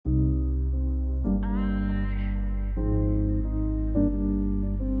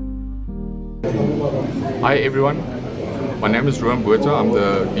Hi everyone, my name is Ruan Botha. I'm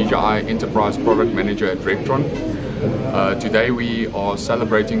the DJI Enterprise Product Manager at Rectron. Today we are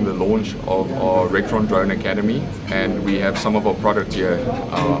celebrating the launch of our Rectron Drone Academy, and we have some of our products here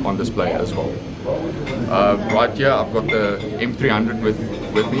on display as well. Right here I've got the M300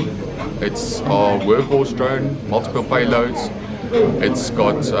 with me. It's our workhorse drone, multiple payloads. It's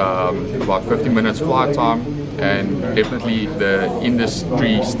got about 50 minutes flight time, and definitely the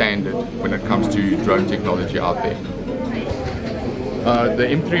industry standard when it comes to drone technology out there. The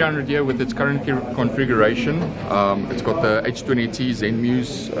M300 here with its current configuration, it's got the H20T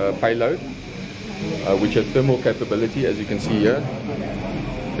ZenMuse payload, which has thermal capability, as you can see here.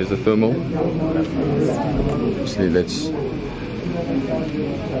 There's a thermal. Actually,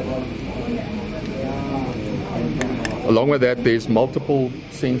 along with that, there's multiple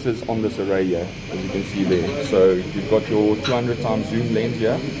sensors on this array here, as you can see there. So you've got your 200x zoom lens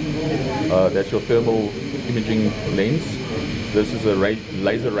here. That's your thermal imaging lens. This is a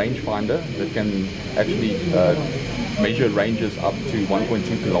laser rangefinder that can actually measure ranges up to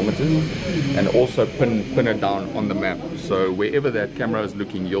 1.2 kilometers, and also pin it down on the map. So wherever that camera is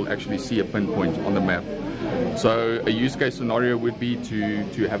looking, you'll actually see a pinpoint on the map. So a use case scenario would be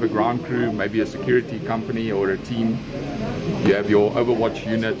to have a ground crew, maybe a security company or a team. You have your overwatch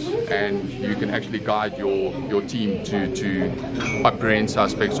unit, and you can actually guide your team to apprehend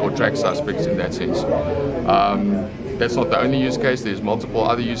suspects or track suspects in that sense. That's not the only use case. There's multiple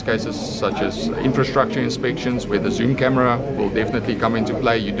other use cases, such as infrastructure inspections, where the zoom camera will definitely come into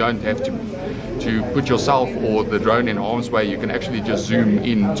play. You don't have to put yourself or the drone in harm's way. You can actually just zoom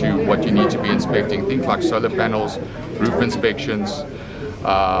into what you need to be inspecting. Things like solar panels, roof inspections,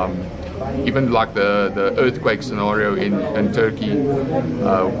 even like the earthquake scenario in Turkey,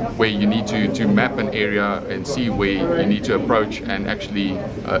 where you need to map an area and see where you need to approach and actually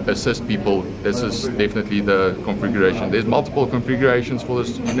assist people. This is definitely the configuration. There's multiple configurations for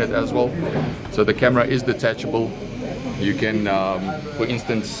this unit as well. So the camera is detachable. You can, for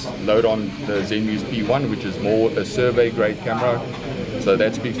instance, load on the ZenMuse P1, which is more a survey grade camera. So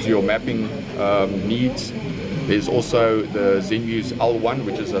that speaks to your mapping needs. There's also the ZenMuse L1,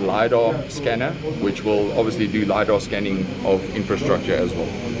 which is a LiDAR scanner, which will obviously do LiDAR scanning of infrastructure as well.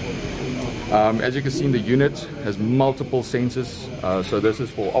 As you can see, the unit has multiple sensors. So this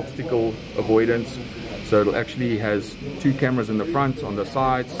is for obstacle avoidance. So it actually has 2 cameras in the front, on the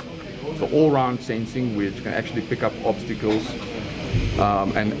sides. So all-round sensing, which can actually pick up obstacles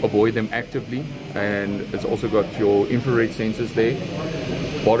and avoid them actively. And it's also got your infrared sensors there,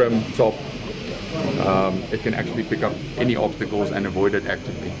 bottom, top. It can actually pick up any obstacles and avoid it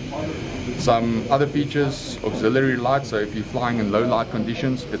actively. Some other features: auxiliary lights. So if you're flying in low light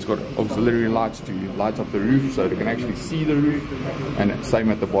conditions, it's got auxiliary lights to light up the roof, so it can actually see the roof, and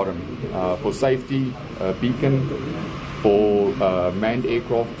same at the bottom. For safety, beacon. For manned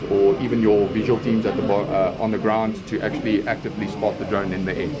aircraft, or even your visual teams at the on the ground, to actually actively spot the drone in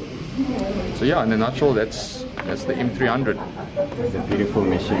the air. So yeah, in a nutshell, that's the M300. It's a beautiful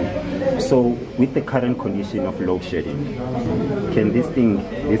machine. So with the current condition of load shedding, can this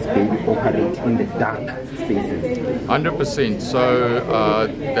baby operate in the dark spaces? 100%. So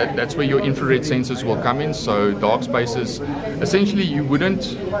that's where your infrared sensors will come in. So dark spaces, essentially you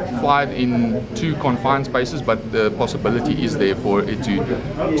wouldn't fly it in too confined spaces, but the possibility is there for it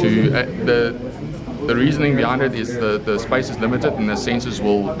the reasoning behind it is the space is limited, and the sensors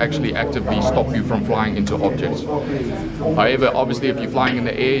will actually actively stop you from flying into objects. However, obviously if you're flying in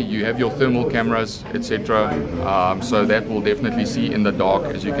the air, you have your thermal cameras, etc. So that will definitely see in the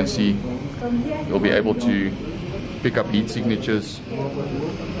dark. As you can see, you'll be able to pick up heat signatures.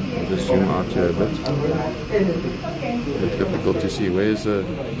 I'll just zoom out here a bit. It's difficult to see. Where's a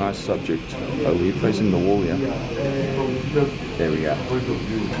nice subject? Oh, we're facing the wall here. There we go.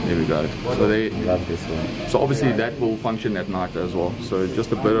 There we go. So they love this one. So obviously that will function at night as well. So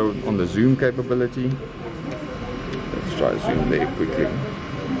just a bit on the zoom capability. Let's try zoom there quickly.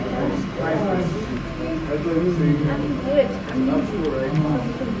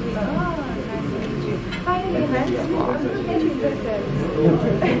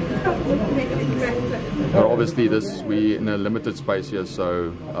 But obviously we're in a limited space here,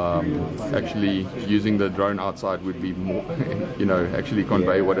 so actually using the drone outside would be more, actually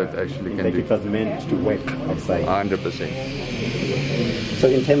convey what it actually can do. It was meant to work outside. 100%. So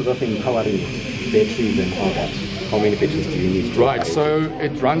in terms of empowering batteries and all that, how many batteries do you need? Right, so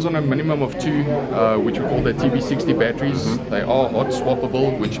it runs on a minimum of 2, which we call the TB60 batteries. They are hot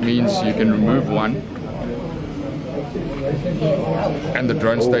swappable, which means you can remove one and the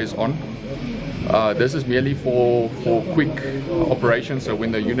drone stays on. This is merely for quick operations. So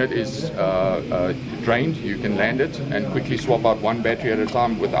when the unit is drained, you can land it and quickly swap out one battery at a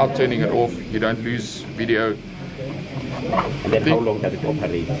time without turning it off. You don't lose video. And then how long does it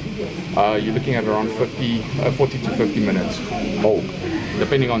operate? You're looking at around 40 to 50 minutes. Oh,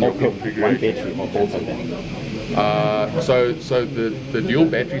 depending on your configuration. One battery or both of them? So the dual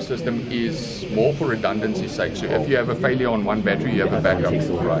battery system is more for redundancy's sake. So if you have a failure on one battery, you have a backup.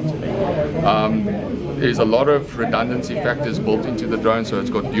 Right. There's a lot of redundancy factors built into the drone. So it's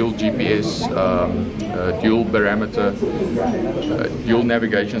got dual GPS, dual barometer, dual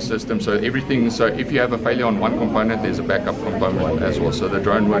navigation system. So everything. So if you have a failure on one component, there's a backup component as well. So the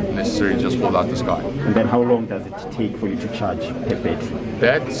drone won't necessarily just fall out the sky. And then how long does it take for you to charge per battery?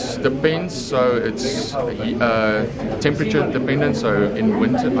 That depends. So it's temperature dependent. So in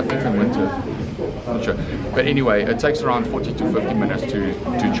winter, I think in winter, not sure. But anyway, it takes around 40 to 50 minutes to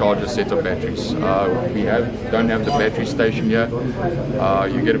charge a set of batteries. We don't have the battery station here.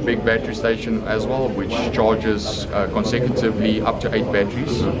 You get a big battery station as well, which charges consecutively up to 8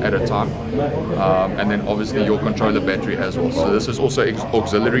 batteries at a time. And then obviously your controller battery as well. So this is also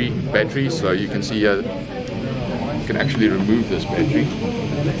auxiliary battery. So you can see here, you can actually remove this battery.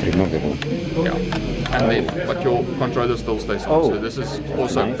 It's removable. Yeah. And then, but your controller still stays on. So this is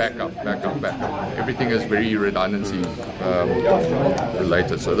also nice. backup. Everything is very redundancy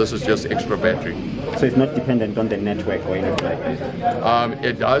related. So this is just extra battery. So it's not dependent on the network or anything like that?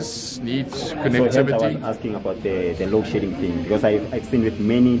 It does need connectivity. So I was asking about the load shedding thing, because I've seen with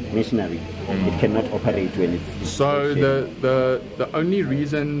many machinery, it cannot operate when it's so the only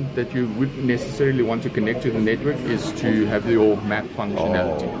reason that you wouldn't necessarily want to connect to the network is to have your map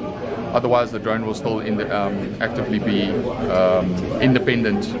functionality. Otherwise, the drone will still actively be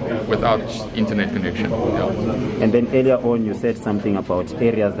independent without internet connection. Yeah. And then earlier on, you said something about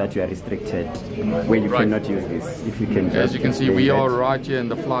areas that you are restricted, where you cannot use this. If you can, as you can see, we are right here in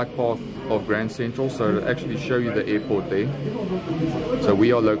the flight path of Grand Central. So to actually show you the airport there. So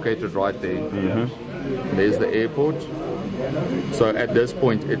we are located right there. There's the airport. So at this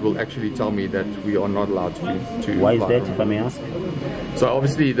point, it will actually tell me that we are not allowed to Why fly. is that, if I may ask? So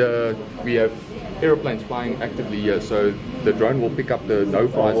obviously we have aeroplanes flying actively here, so the drone will pick up the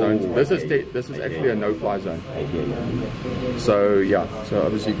no-fly zones. This is actually a no-fly zone. So yeah, so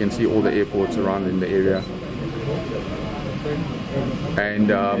obviously you can see all the airports around in the area. And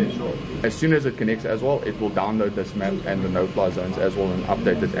as soon as it connects as well, it will download this map and the no-fly zones as well and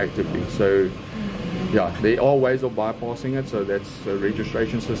update it actively. So yeah, there are ways of bypassing it, so that's a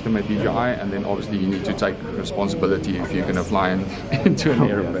registration system at DJI, and then obviously you need to take responsibility if you're going to fly into an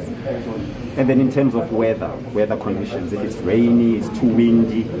aeroplane. And then in terms of weather conditions, if it's rainy, it's too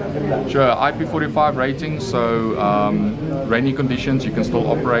windy? Sure, IP45 rating, so rainy conditions you can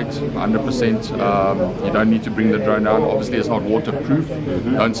still operate 100%. You don't need to bring the drone down. Obviously it's not waterproof,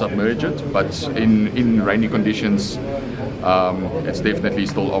 don't submerge it, but in rainy conditions it's definitely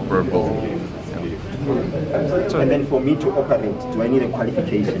still operable. And then for me to operate, do I need a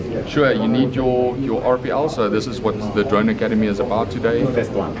qualification? Sure, you need your RPL, so this is what the Drone Academy is about today. The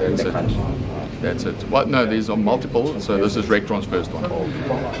first one in the country. That's it. Well, no, these are multiple, so this is Rectron's first one.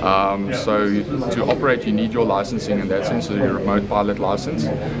 So to operate, you need your licensing in that sense, so your remote pilot license.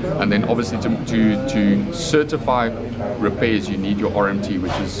 And then obviously to certify repairs, you need your RMT,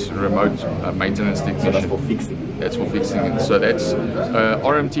 which is remote maintenance technician. So that's for fixing? That's for fixing it. So that's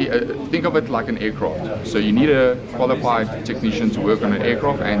RMT, think of it like an aircraft. So you need a qualified technician to work on an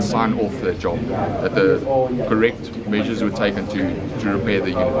aircraft and sign off that job, that the correct measures were taken to repair the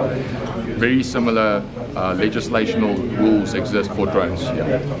unit. Very similar legislational rules exist for drones.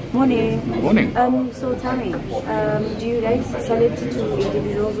 Yeah. Morning. Morning. So tell me, do you guys sell it to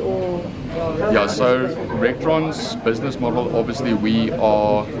individuals or? Yeah, so Rectron's business model, obviously we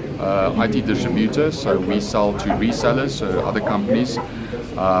are IT distributors, so we sell to resellers, so other companies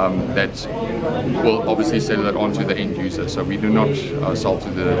that will obviously sell it on to the end user. So we do not sell to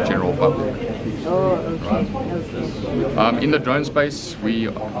the general public. Oh, okay. In the drone space, we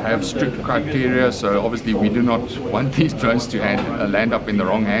have strict criteria, so obviously we do not want these drones to land up in the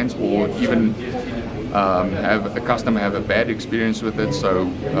wrong hands, or even have a customer have a bad experience with it. So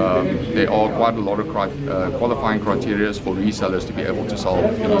there are quite a lot of qualifying criteria for resellers to be able to sell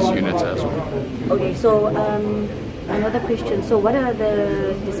these units as well. Okay, so another question. So what are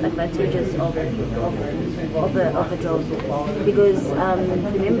the disadvantages of the drone? Because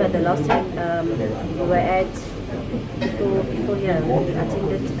remember the last time we were at before here we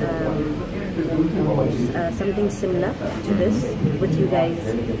attended something similar to this with you guys,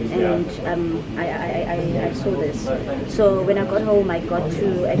 and I saw this. So when I got home, I got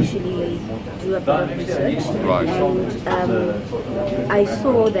to actually do a bit of research, Right. and I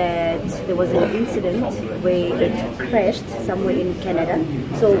saw that there was an incident where it crashed somewhere in Canada.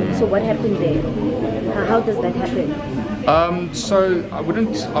 So what happened there? How does that happen? So I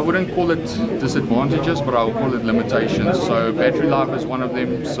wouldn't call it disadvantages, but I'll call it limitations. So battery life is one of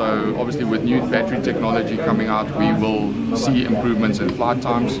them. So obviously with new battery technology coming out, we will see improvements in flight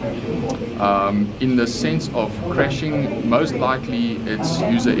times. In the sense of crashing, most likely it's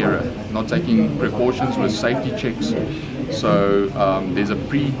user error, not taking precautions with safety checks. So there's a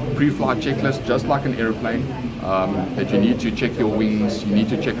pre-flight checklist, just like an airplane, that you need to check your wings, you need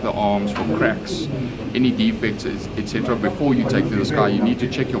to check the arms for cracks, any defects, etc. Before you take to the sky. You need to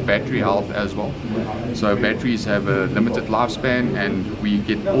check your battery health as well. So batteries have a limited lifespan, and we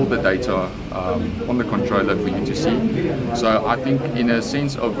get all the data on the controller for you to see. So I think in a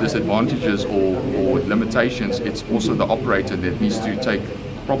sense of disadvantages or limitations, it's also the operator that needs to take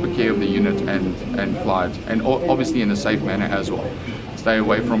proper care of the unit and fly it, and obviously in a safe manner as well. Stay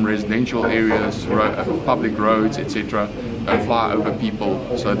away from residential areas, public roads, etc. Don't fly over people.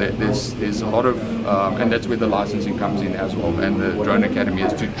 So that there's a lot of, and that's where the licensing comes in as well. And the Drone Academy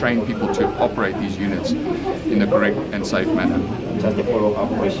is to train people to operate these units in a correct and safe manner. Just a follow-up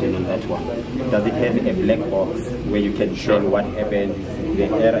question on that one. Does it have a black box where you can show what happened, the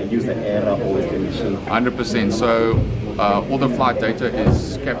error, user error, or is the machine? 100%. So all the flight data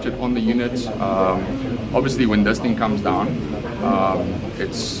is captured on the unit. Obviously, when this thing comes down,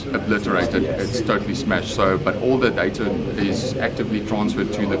 it's obliterated, it's totally smashed. So, but all the data is actively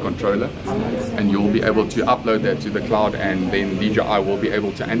transferred to the controller, and you'll be able to upload that to the cloud, and then DJI will be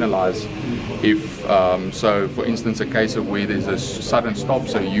able to analyze if, so for instance, a case of where there's a sudden stop,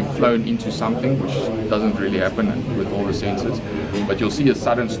 so you've flown into something, which doesn't really happen with all the sensors, but you'll see a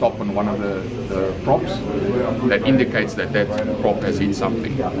sudden stop on one of the props that indicates that that prop has hit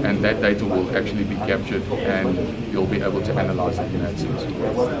something, and that data will actually be captured, and you'll be able to analyze it in that sense.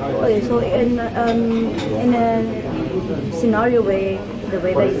 Okay, so in a scenario where the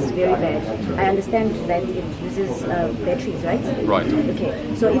weather is very bad, I understand that it uses batteries, right? Right.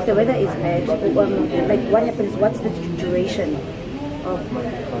 Okay, so if the weather is bad, like what happens? What's the duration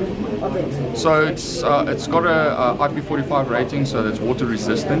of it? So it's got a IP45 rating, so that's water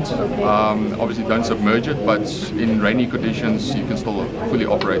resistant. Okay. Obviously don't submerge it, but in rainy conditions you can still fully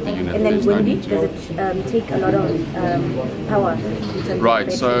operate the unit. And then There's no windy, need to. does it take a lot of power? In terms of Right,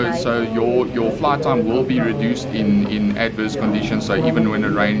 battery life? so your flight time will be reduced in adverse conditions. So even when it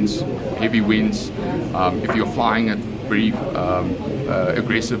rains, heavy winds, if you're flying it very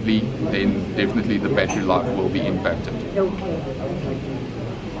aggressively, then definitely the battery life will be impacted. Okay.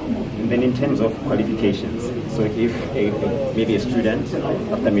 And then in terms of qualifications, so if maybe a student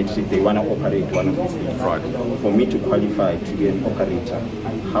after Matrice, they want to operate one of these things. Right. For me to qualify to be an operator,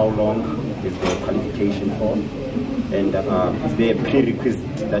 how long is the qualification for? And is there a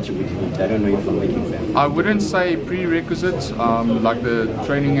prerequisite that you would need? I don't know if I'm making sense. I wouldn't say prerequisites, like the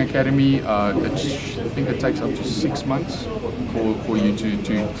training academy, I think it takes up to 6 months for you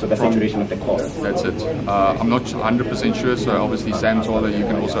to So that's the duration of the course. That's it. I'm not 100% sure, so obviously Sam Taller, you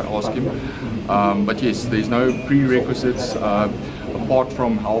can also ask him. But yes, there's no prerequisites apart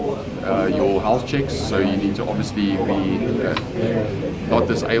from your health checks. So you need to obviously be not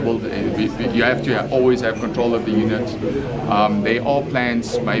disabled. You have to always have control of the unit. There are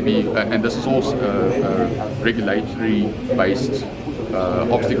plans, maybe, and this is also regulatory based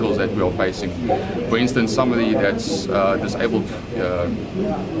obstacles that we are facing. For instance, somebody that's disabled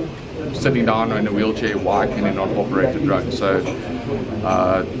sitting down in a wheelchair, why can they not operate a drone? So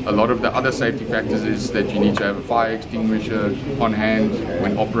a lot of the other safety factors is that you need to have a fire extinguisher on hand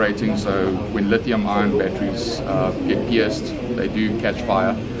when operating. So when lithium ion batteries get pierced, they do catch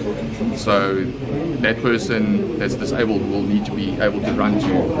fire. So that person that's disabled will need to be able to run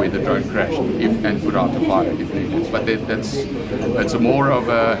to where the drone crashed and put out the fire if needed. But that's more of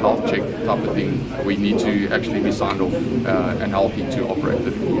a health check type of thing. We need to actually be signed off and healthy to operate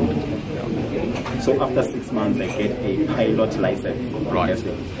the unit. So after 6 months, I get a pilot license. Right.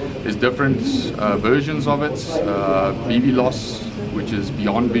 There's different versions of it. BB loss, which is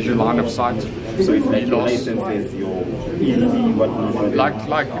beyond visual line of sight. So it's like your license is your easy, what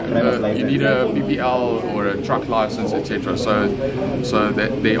you need a BBL or a truck license, etc. So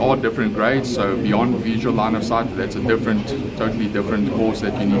that there are different grades. So beyond visual line of sight, that's a totally different course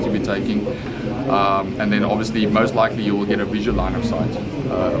that you need to be taking. And then obviously, most likely you will get a visual line of sight.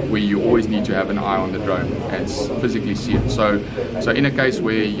 where you always need to have an eye on the drone and physically see it. So in a case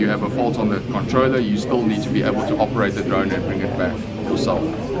where you have a fault on the controller, you still need to be able to operate the drone and bring it back yourself.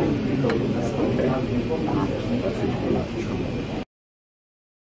 Okay.